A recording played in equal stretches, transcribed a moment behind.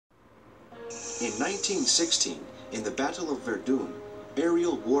In 1916, in the Battle of Verdun,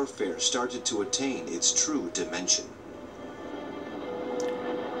 aerial warfare started to attain its true dimension.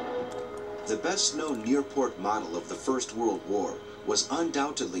 The best-known Nieuport model of the First World War was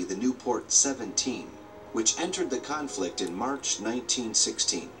undoubtedly the Nieuport 17, which entered the conflict in March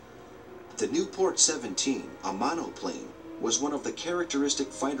 1916. The Nieuport 17, a monoplane, was one of the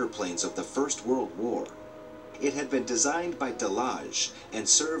characteristic fighter planes of the First World War. It had been designed by Delage and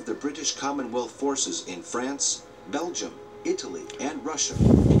served the British Commonwealth forces in France, Belgium, Italy, and Russia,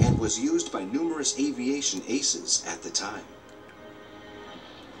 and was used by numerous aviation aces at the time.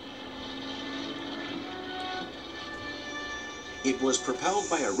 It was propelled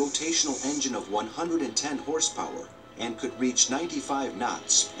by a rotational engine of 110 horsepower and could reach 95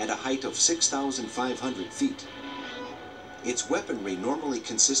 knots at a height of 6,500 feet. Its weaponry normally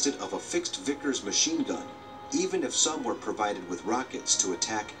consisted of a fixed Vickers machine gun, even if some were provided with rockets to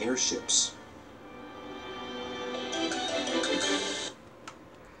attack airships.